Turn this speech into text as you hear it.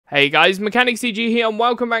Hey guys, Mechanic CG here, and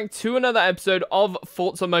welcome back to another episode of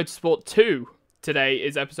Forza Motorsport 2. Today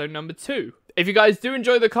is episode number 2. If you guys do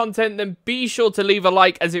enjoy the content, then be sure to leave a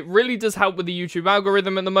like, as it really does help with the YouTube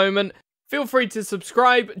algorithm at the moment. Feel free to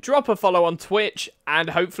subscribe, drop a follow on Twitch, and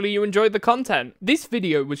hopefully you enjoyed the content. This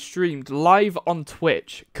video was streamed live on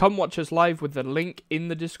Twitch. Come watch us live with the link in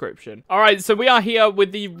the description. Alright, so we are here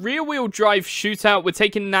with the rear-wheel drive shootout. We're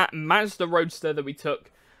taking that Mazda Roadster that we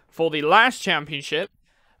took for the last championship.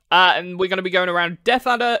 And we're going to be going around Death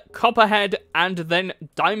Adder, Copperhead, and then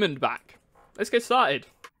Diamondback. Let's get started.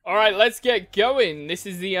 Alright, let's get going. This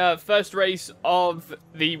is the first race of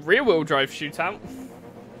the rear-wheel drive shootout.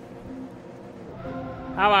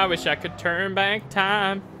 How I wish I could turn back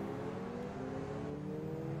time.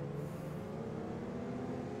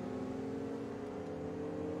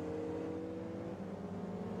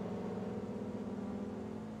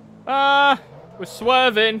 We're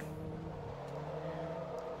swerving.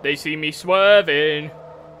 They see me swerving.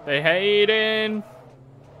 They hating.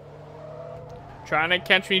 Trying to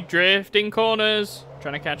catch me drifting corners.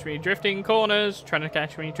 Trying to catch me drifting corners. Trying to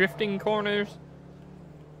catch me drifting corners.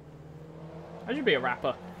 I should be a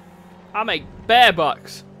rapper. I'll make bear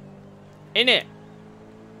bucks. In it.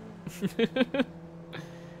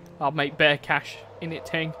 I'll make bear cash. In it,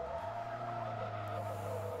 ting.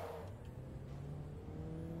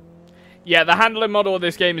 Yeah, the handling model of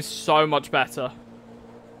this game is so much better.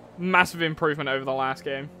 Massive improvement over the last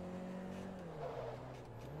game.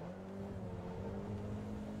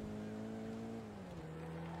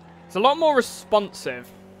 It's a lot more responsive.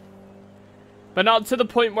 But not to the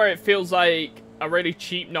point where it feels like a really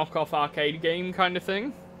cheap knockoff arcade game kind of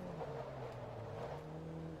thing.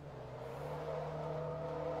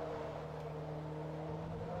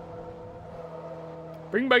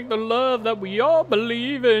 Bring back the love that we all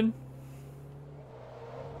believe in.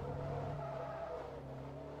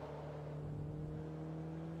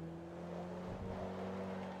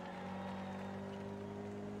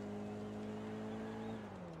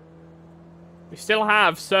 We still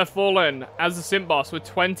have Sir Fallen as a Simp Boss with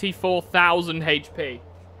 24,000 HP.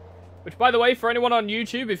 Which, by the way, for anyone on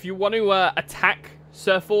YouTube, if you want to attack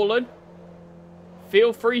Sir Fallen,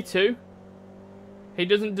 feel free to. He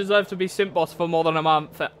doesn't deserve to be Simp Boss for more than a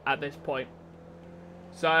month at this point.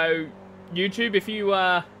 So, YouTube, if you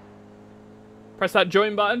press that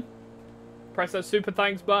join button, press that super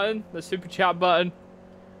thanks button, the super chat button,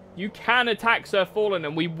 you can attack Sir Fallen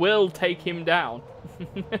and we will take him down.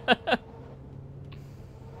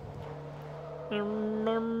 How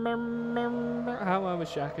I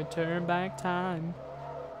wish I could turn back time.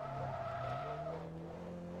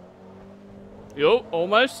 Yo,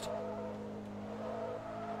 almost.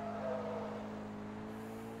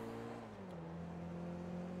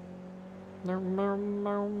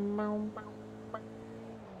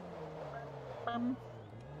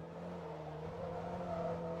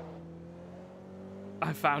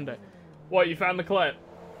 I found it. What, you found the clip?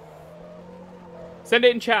 Send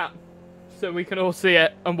it in chat, so we can all see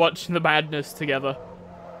it and watch the madness together.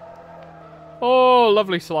 Oh,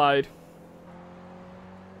 lovely slide.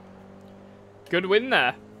 Good win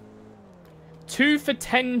there. 2 for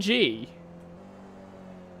 10G.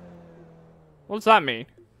 What does that mean?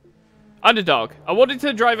 Underdog. Awarded to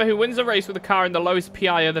the driver who wins the race with the car in the lowest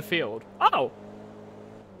PI of the field. Oh.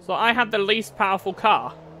 So I had the least powerful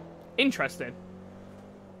car. Interesting.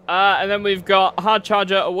 And then we've got Hard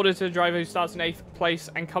Charger, awarded to the driver who starts in 8th place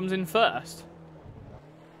and comes in 1st.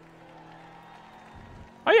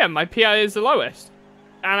 Oh yeah, my PI is the lowest.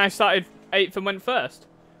 And I started 8th and went 1st.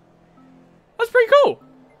 That's pretty cool.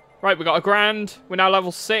 Right, we got a grand. We're now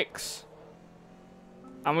level 6.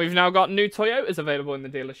 And we've now got new Toyotas available in the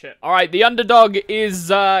dealership. Alright, the underdog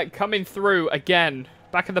is coming through again.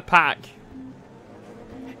 Back of the pack.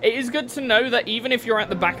 It is good to know that even if you're at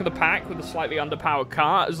the back of the pack with a slightly underpowered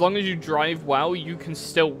car, as long as you drive well, you can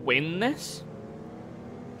still win this.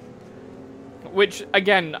 Which,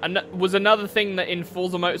 again, was another thing that in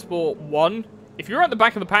Forza Motorsport 1, if you were at the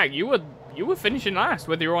back of the pack, you were finishing last,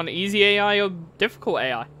 whether you're on easy AI or difficult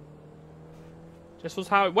AI. Just was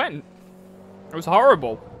how it went. It was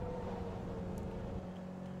horrible.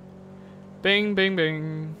 Bing, bing,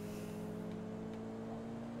 bing.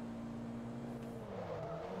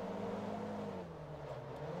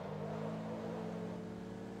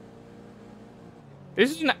 This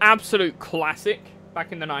is an absolute classic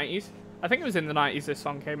back in the 90s. I think it was in the 90s this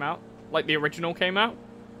song came out. Like the original came out.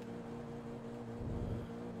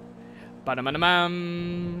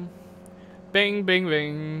 Ba-da-ma-da-mam. Bing, bing,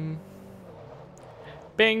 bing.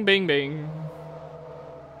 Bing, bing, bing.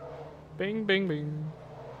 Bing, bing, bing.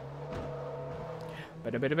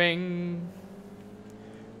 Bada bada bing.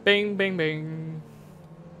 Bing, bing, bing.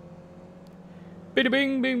 Bing,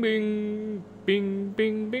 bing, bing, bing. Bing,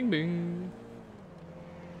 bing, bing, bing.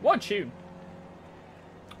 What a tune.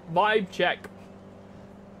 Vibe check.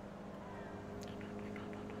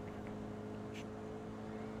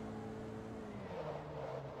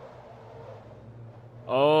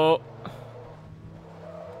 Oh.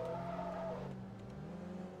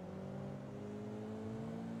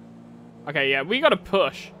 Okay, yeah, we gotta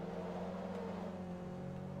push.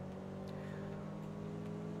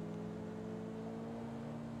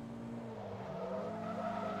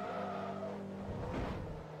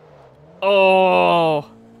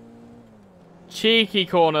 Oh. Cheeky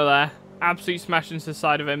corner there. Absolute smash into the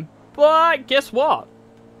side of him. But guess what?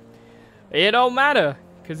 It don't matter,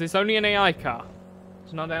 because it's only an AI car.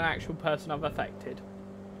 It's not an actual person I've affected.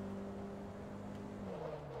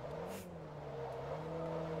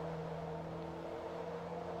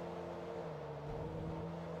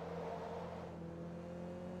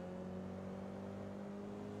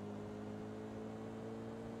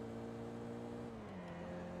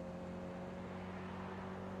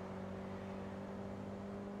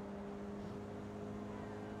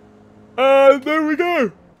 There we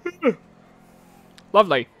go.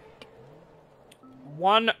 Lovely.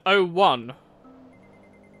 1:01.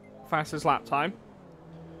 Fastest lap time.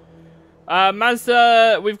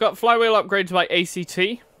 Mazda, we've got flywheel upgrades by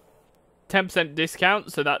ACT. 10%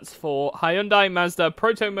 discount, so that's for Hyundai, Mazda,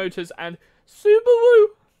 Proto Motors, and Subaru.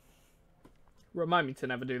 Remind me to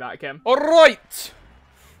never do that again. Alright.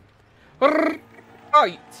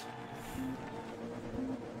 Right.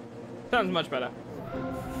 Sounds much better.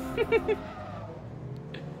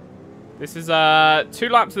 This is 2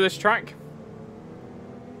 laps of this track.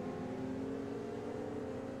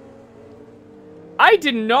 I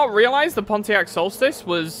did not realize the Pontiac Solstice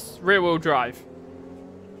was rear-wheel drive.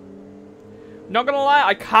 Not gonna lie,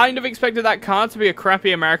 I kind of expected that car to be a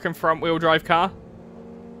crappy American front-wheel drive car.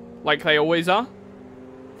 Like they always are.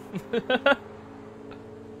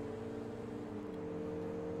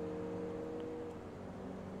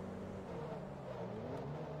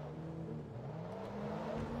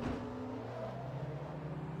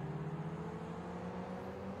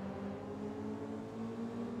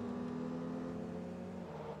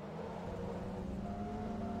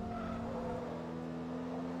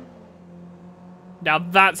 Now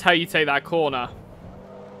that's how you take that corner.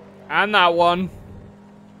 And that one.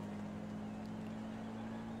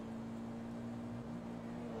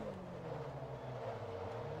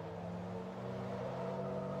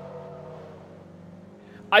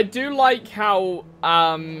 I do like how,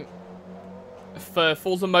 for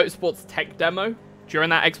Forza Motorsport's tech demo,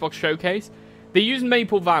 during that Xbox showcase, they used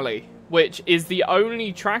Maple Valley, which is the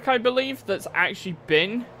only track, I believe, that's actually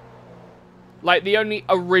been... like, the only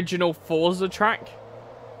original Forza track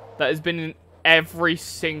that has been in every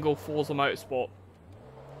single Forza Motorsport.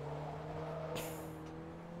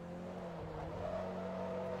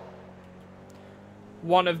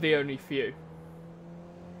 One of the only few.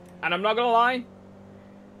 And I'm not gonna lie,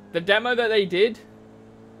 the demo that they did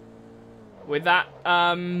with that,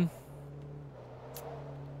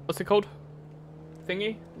 what's it called?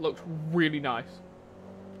 Thingy? Looked really nice.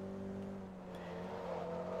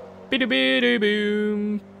 Boom,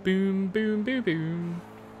 boom, boom, boom, boom.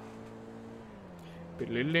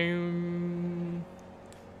 Boom,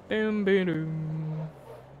 boom, boom.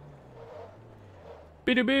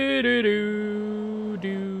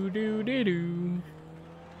 Do.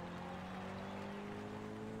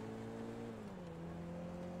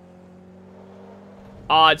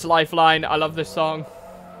 Ah, it's Lifeline. I love this song.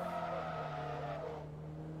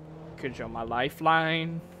 'Cause you're my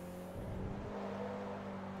lifeline.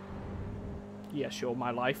 Yes, you're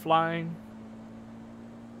my lifeline.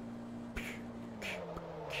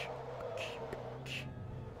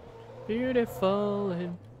 Beautiful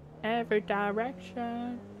in every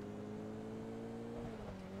direction.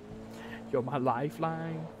 You're my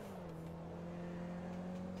lifeline.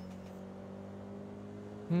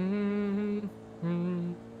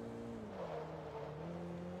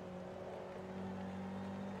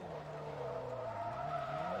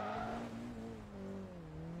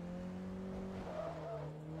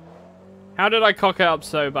 How did I cock it up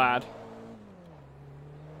so bad?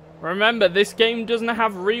 Remember, this game doesn't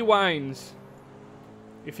have rewinds.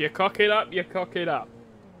 If you cock it up, you cock it up.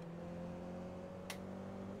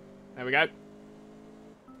 There we go.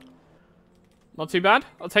 Not too bad.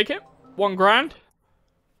 I'll take it. $1,000.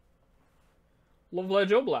 Lovely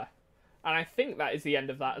jubbly. And I think that is the end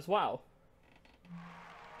of that as well.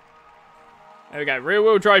 There we go.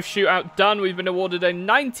 Rear-wheel drive shootout done. We've been awarded a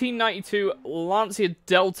 1992 Lancia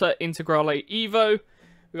Delta Integrale Evo.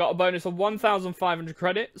 We got a bonus of 1,500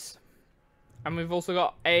 credits. And we've also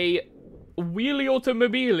got a Wheelie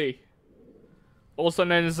Automobile, also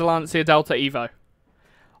known as the Lancia Delta Evo.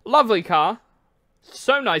 Lovely car.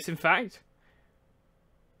 So nice, in fact.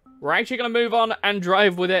 We're actually going to move on and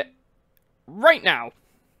drive with it right now.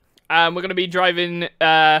 We're going to be driving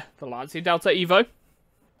the Lancia Delta Evo.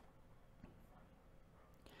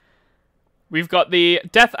 We've got the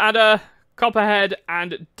Death Adder, Copperhead,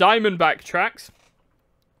 and Diamondback tracks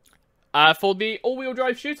for the all-wheel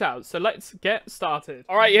drive shootout. So let's get started.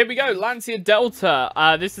 All right, here we go. Lancia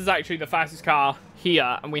Delta. This is actually the fastest car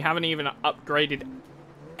here, and we haven't even upgraded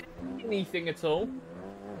anything at all.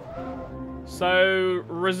 So,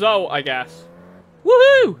 result, I guess.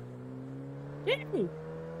 Woohoo! Yay!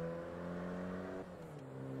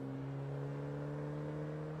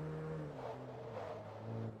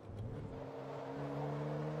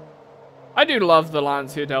 I do love the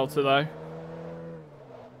Lancia Delta, though.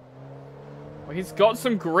 Well, he's got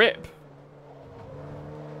some grip.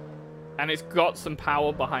 And it's got some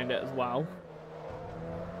power behind it as well.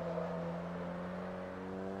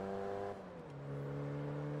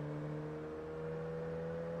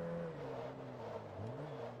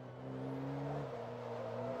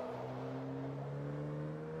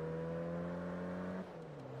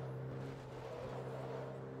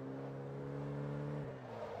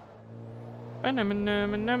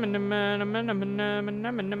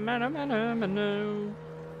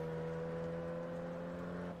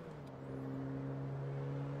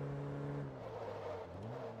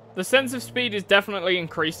 The sense of speed is definitely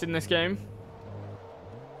increased in this game.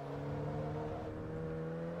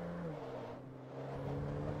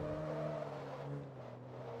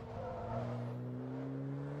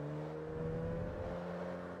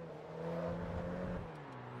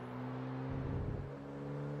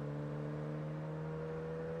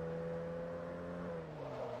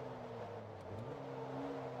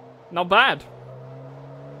 Not bad.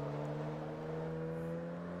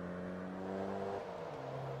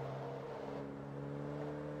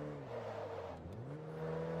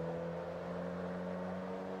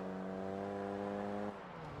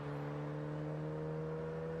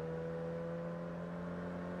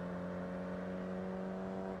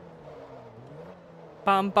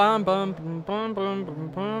 Bum bum bum bum bum bum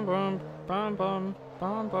bum bum bum bum bum.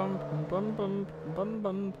 Bum bum bum bum bum bum bum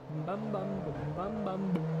bum bum bum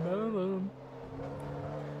bum bum.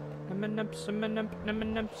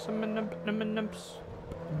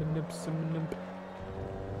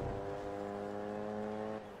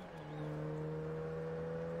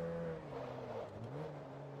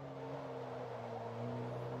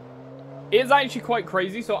 It is actually quite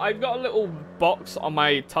crazy. So I've got a little box on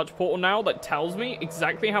my touch portal now that tells me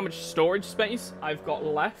exactly how much storage space I've got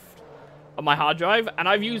left on my hard drive, and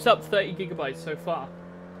I've used up 30 gigabytes so far.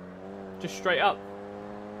 Just straight up.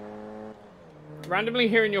 Randomly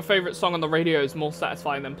hearing your favorite song on the radio is more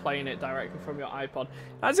satisfying than playing it directly from your iPod.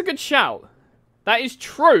 That's a good shout. That is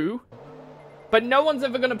true, but no one's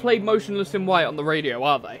ever going to play Motionless in White on the radio,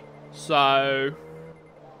 are they? So,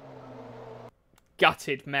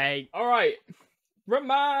 gutted, mate. Alright.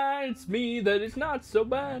 Reminds me that it's not so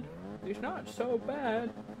bad. It's not so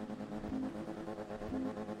bad.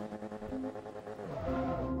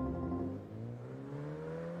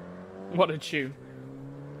 What a tune.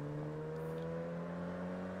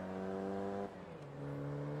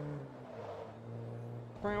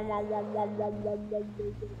 I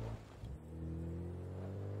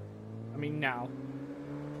mean, now.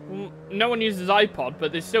 Well, no one uses iPod,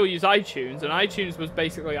 but they still use iTunes, and iTunes was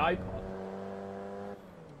basically iPod.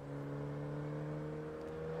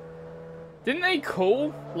 Didn't they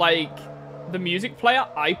call, like, the music player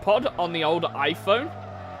iPod on the old iPhone?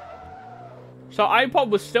 So iPod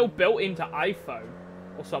was still built into iPhone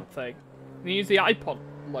or something. They use the iPod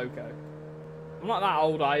logo. I'm not that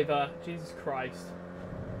old either. Jesus Christ.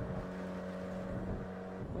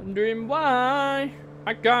 Wondering why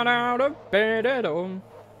I got out of bed at all.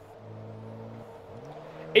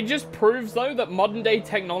 It just proves, though, that modern day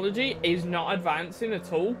technology is not advancing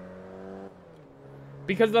at all.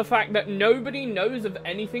 Because of the fact that nobody knows of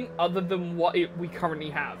anything other than what we currently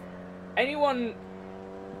have. Anyone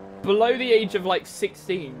below the age of like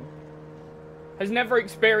 16 has never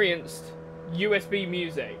experienced USB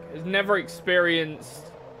music, has never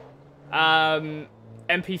experienced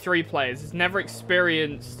MP3 players, has never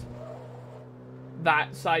experienced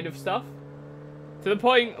that side of stuff. To the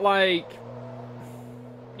point, like,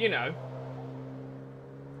 you know,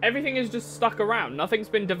 everything is just stuck around. Nothing's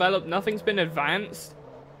been developed, nothing's been advanced.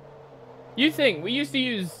 You think, we used to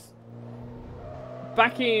use,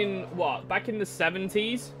 back in, what, back in the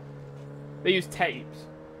 70s, they used tapes.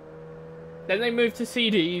 Then they moved to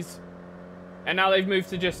CDs. And now they've moved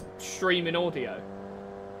to just streaming audio.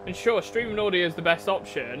 And sure, streaming audio is the best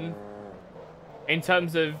option in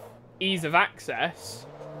terms of ease of access.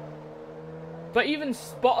 But even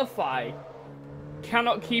Spotify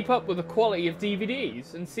cannot keep up with the quality of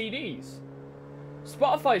DVDs and CDs.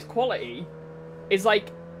 Spotify's quality is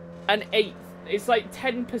like an eighth. It's like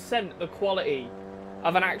 10% the quality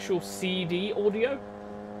of an actual CD audio.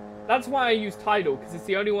 That's why I use Tidal, because it's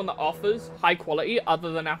the only one that offers high quality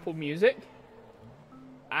other than Apple Music.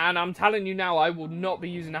 And I'm telling you now, I will not be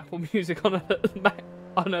using Apple Music on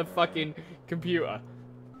a fucking computer.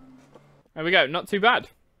 There we go, not too bad.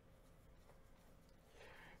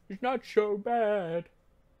 It's not so bad,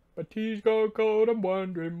 but tea's gone cold, I'm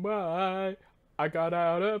wondering why I got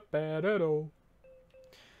out of bed at all.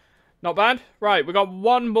 Not bad. Right, we got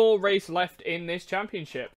one more race left in this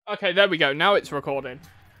championship. Okay, there we go. Now it's recording.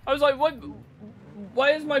 I was like, what?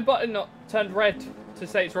 Why is my button not turned red to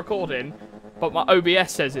say it's recording, but my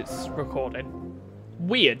OBS says it's recording?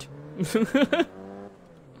 Weird.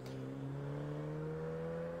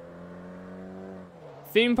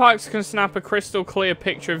 Theme parks can snap a crystal clear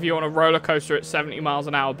picture of you on a roller coaster at 70 miles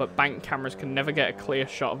an hour, but bank cameras can never get a clear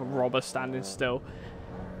shot of a robber standing still.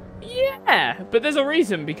 Yeah, but there's a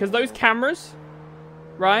reason, because those cameras,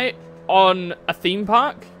 right, on a theme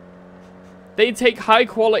park, they take high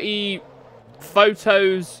quality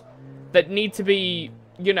photos that need to be,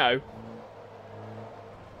 you know,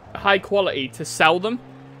 high quality to sell them,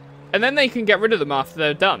 and then they can get rid of them after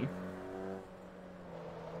they're done.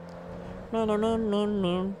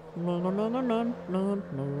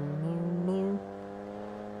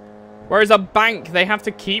 Whereas a bank, they have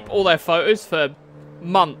to keep all their photos for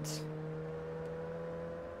months.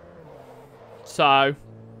 So,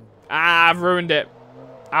 I've ruined it.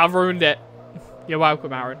 I've ruined it. You're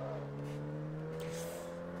welcome, Aaron.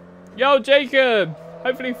 Yo, Jacob!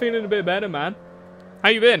 Hopefully you're feeling a bit better, man. How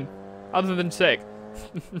you been? Other than sick.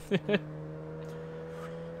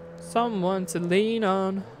 Someone to lean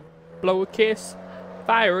on. Blow a kiss.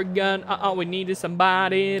 Fire a gun. All we need is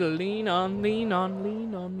somebody to lean on. Lean on,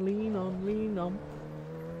 lean on, lean on, lean on.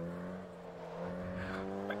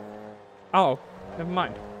 Oh, never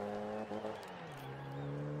mind.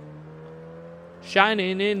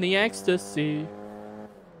 Shining in the ecstasy.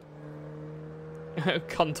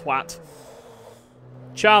 Cuntwat.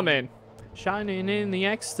 Charming. Shining in the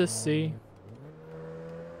ecstasy.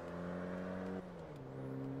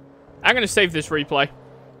 I'm gonna save this replay.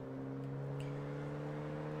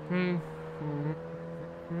 The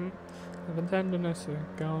tenderness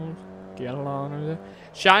of gold. Get along with it.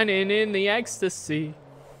 Shining in the ecstasy.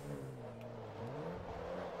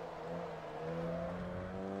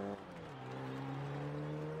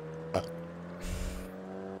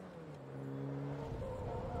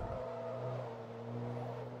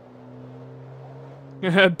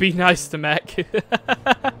 Be nice to MECH.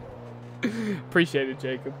 Appreciate it,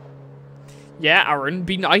 Jacob. Yeah, Aaron,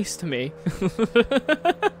 be nice to me.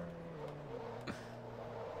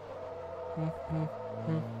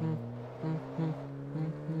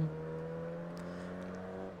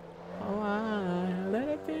 Let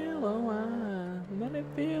it feel, let it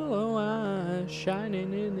feel,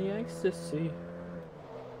 shining in the ecstasy.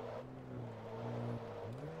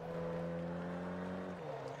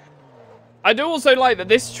 I do also like that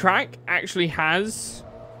this track actually has...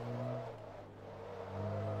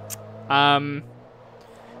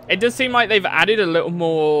 it does seem like they've added a little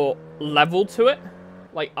more level to it.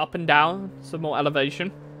 Like up and down, some more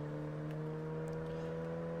elevation.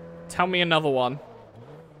 Tell me another one.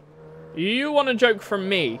 You want a joke from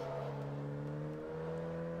me?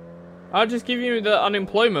 I'll just give you the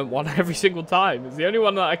unemployment one every single time. It's the only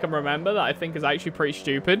one that I can remember that I think is actually pretty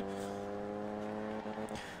stupid.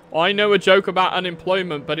 I know a joke about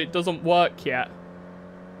unemployment, but it doesn't work yet.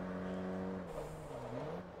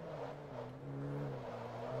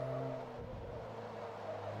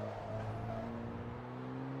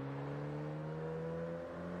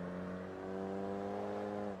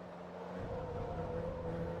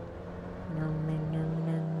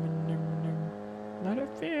 Let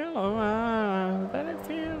it feel a while, let it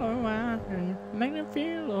feel a while, make it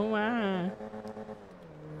feel a while.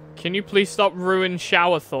 Can you please stop ruining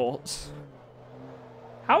shower thoughts?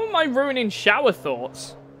 How am I ruining shower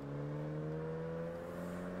thoughts?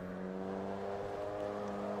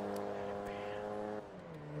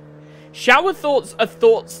 Shower thoughts are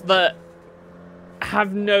thoughts that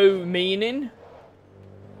have no meaning.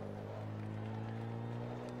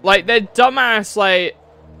 Like, they're dumbass, like...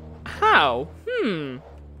 How?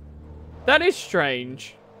 That is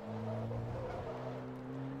strange.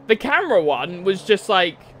 The camera one was just,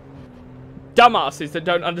 like... dumbasses that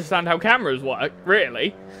don't understand how cameras work,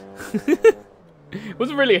 really.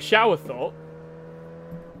 Wasn't really a shower thought.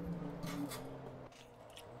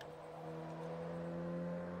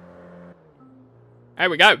 There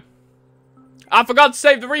we go. I forgot to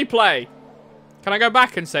save the replay. Can I go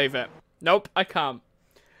back and save it? Nope, I can't.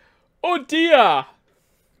 Oh dear.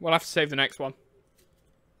 We'll have to save the next one.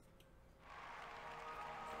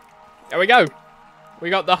 There we go. We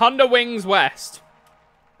got the Honda Wings West.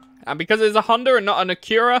 And because it's a Honda and not an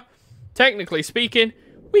Acura, technically speaking,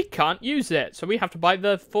 we can't use it. So we have to buy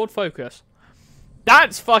the Ford Focus.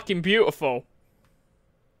 That's fucking beautiful.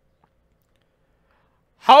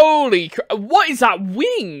 Holy crap. What is that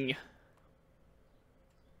wing?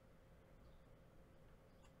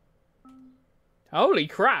 Holy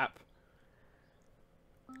crap.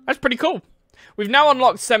 That's pretty cool. We've now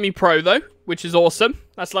unlocked Semi-Pro, though, which is awesome.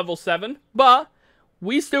 That's level 7. But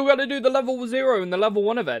we still got to do the level 0 and the level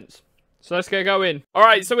 1 events. So let's get going.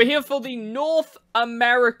 Alright, so we're here for the North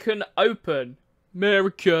American Open.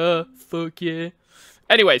 America, fuck yeah.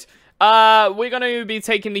 Anyways, we're going to be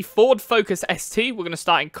taking the Ford Focus ST. We're going to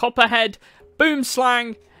start in Copperhead,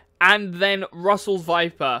 Boomslang, and then Russell's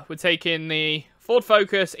Viper. We're taking the Ford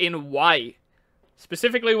Focus in white.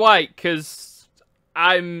 Specifically white, because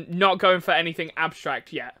I'm not going for anything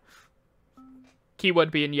abstract yet.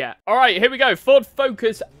 Keyword being yet. Alright, here we go. Ford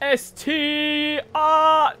Focus ST.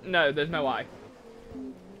 No, there's no I.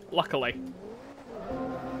 Luckily.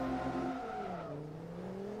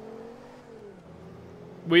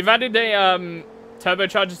 We've added a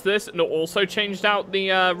turbocharger to this and also changed out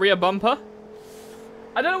the rear bumper.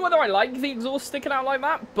 I don't know whether I like the exhaust sticking out like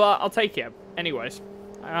that, but I'll take it. Anyways,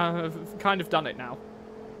 I've kind of done it now.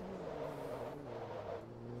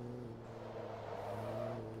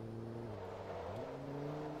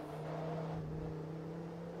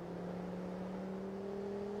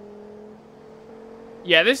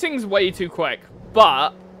 Yeah, this thing's way too quick,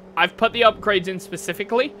 but I've put the upgrades in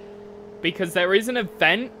specifically because there is an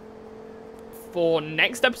event for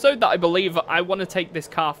next episode that I believe I want to take this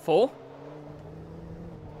car for.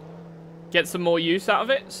 Get some more use out of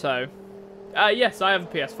it, so... yes, I have a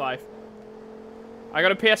PS5. I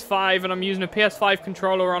got a PS5 and I'm using a PS5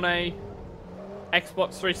 controller on a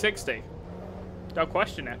Xbox 360. Don't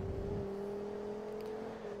question it.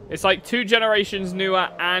 It's like 2 generations newer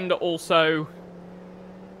and also...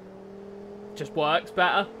 just works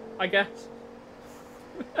better, I guess.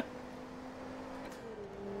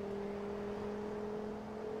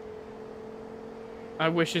 I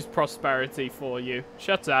wish his prosperity for you.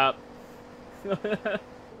 Shut up.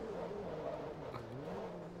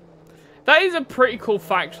 That is a pretty cool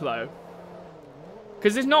fact, though.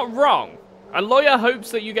 Because it's not wrong. A lawyer hopes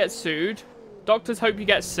that you get sued. Doctors hope you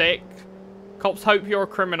get sick. Cops hope you're a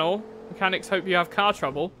criminal. Mechanics hope you have car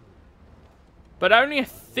trouble. But only a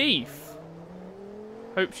thief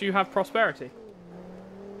hopes you have prosperity.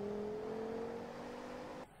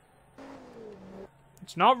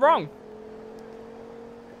 It's not wrong.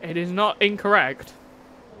 It is not incorrect.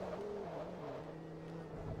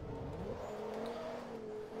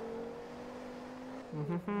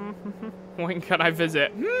 When can I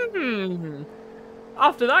visit?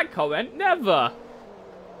 After that comment, never.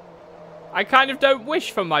 I kind of don't wish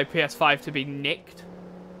for my PS5 to be nicked.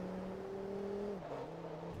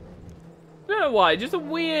 I don't know why, just a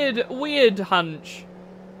weird hunch.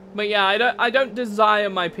 But yeah, I don't desire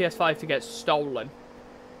my PS5 to get stolen.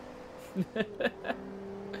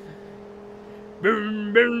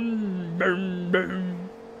 Boom, boom, boom, boom.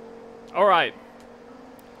 Alright.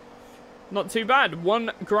 Not too bad.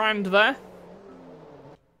 $1 there.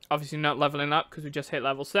 Obviously not leveling up because we just hit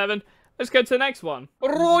level 7. Let's go to the next one.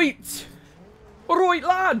 Right. Right,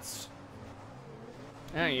 lads.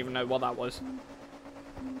 I don't even know what that was.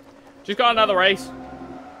 Just got another race.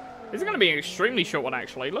 This is going to be an extremely short one,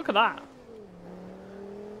 actually. Look at that.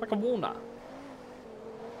 Like a walnut.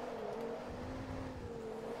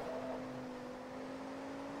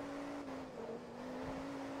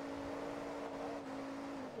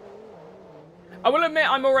 I will admit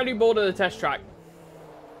I'm already bored of the test track.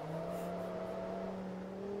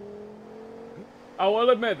 I will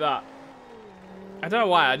admit that. I don't know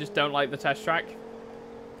why, I just don't like the test track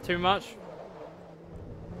too much.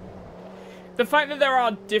 The fact that there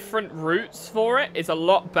are different routes for it is a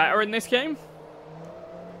lot better in this game.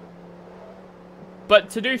 But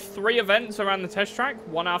to do 3 events around the test track,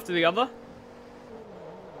 one after the other.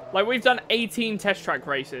 Like, we've done 18 test track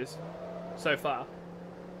races so far.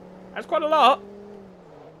 That's quite a lot.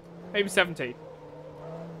 Maybe 17.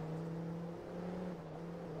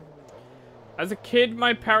 As a kid,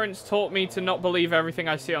 my parents taught me to not believe everything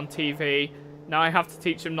I see on TV. Now I have to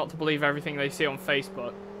teach them not to believe everything they see on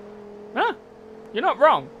Facebook. Huh? You're not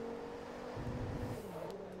wrong.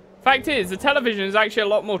 Fact is, the television is actually a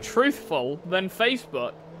lot more truthful than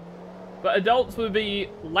Facebook. But adults would be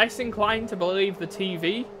less inclined to believe the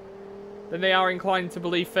TV than they are inclined to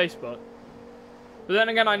believe Facebook. But then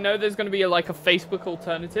again, I know there's going to be like a Facebook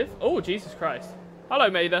alternative. Oh, Jesus Christ. Hello,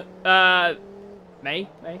 May there. May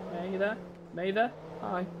there? May there?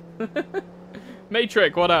 Hi.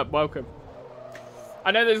 Matrick, what up? Welcome. I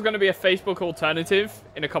know there's going to be a Facebook alternative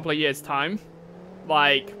in a couple of years' time.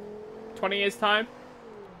 Like, 20 years' time.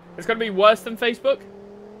 It's going to be worse than Facebook.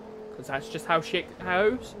 Because that's just how shit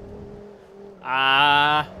goes.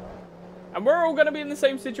 And we're all going to be in the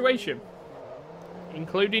same situation.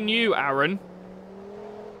 Including you, Aaron.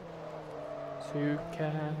 To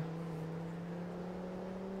care.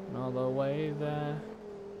 Another way there.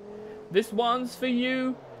 This one's for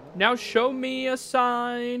you. Now show me a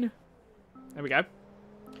sign. There we go.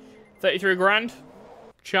 33 grand.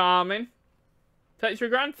 Charming. 33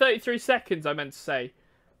 grand? 33 seconds, I meant to say.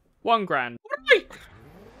 1 grand.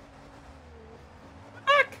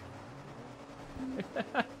 Back.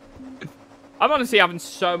 I'm honestly having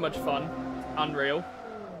so much fun. Unreal.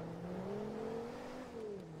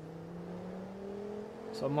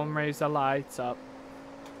 Someone raise the lights up.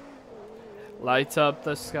 Light up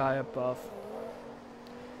the sky above.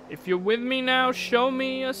 If you're with me now, show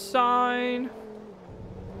me a sign.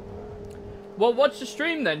 Well, watch the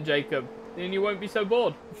stream then, Jacob. Then you won't be so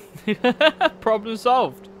bored. Problem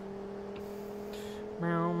solved.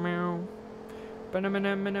 Meow, meow.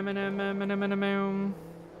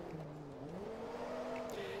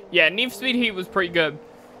 Yeah, Need for Speed Heat was pretty good.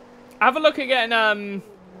 Have a look at getting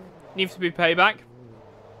Need for Speed Payback.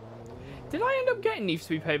 Did I end up getting Need for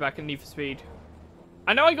Speed Payback and Need for Speed?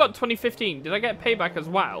 I know I got 2015. Did I get Payback as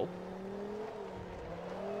well?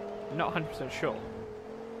 I'm not 100% sure.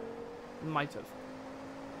 Might have.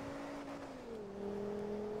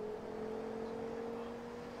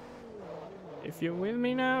 If you're with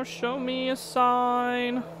me now, show me a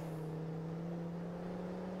sign.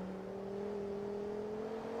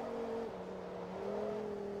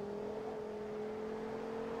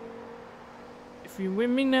 If you're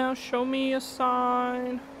with me now, show me a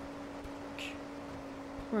sign.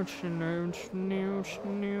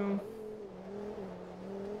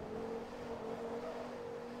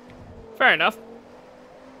 Fair enough.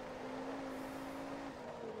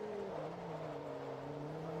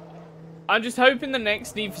 I'm just hoping the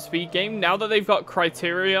next Need for Speed game, now that they've got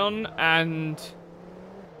Criterion and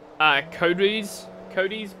Cody's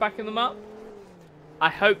backing them up, I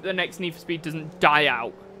hope the next Need for Speed doesn't die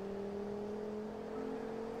out.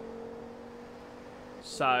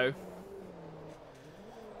 So,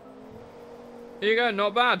 there you go,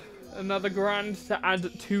 not bad. Another grand to add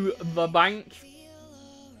to the bank.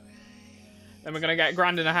 Then we're going to get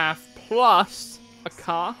 $1.50 plus a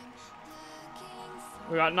car.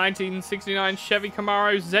 We got 1969 Chevy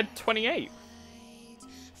Camaro Z28.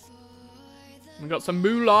 We got some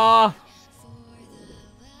moolah.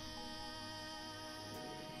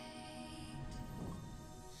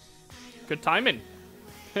 Good timing.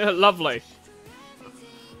 Lovely.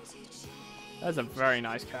 That's a very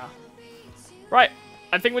nice car. Right,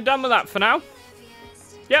 I think we're done with that for now.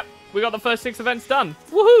 Yep, we got the first 6 events done.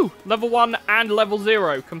 Woohoo! Level 1 and level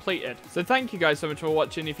 0 completed. So thank you guys so much for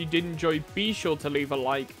watching. If you did enjoy, be sure to leave a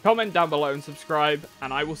like, comment down below and subscribe.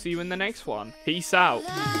 And I will see you in the next one. Peace out.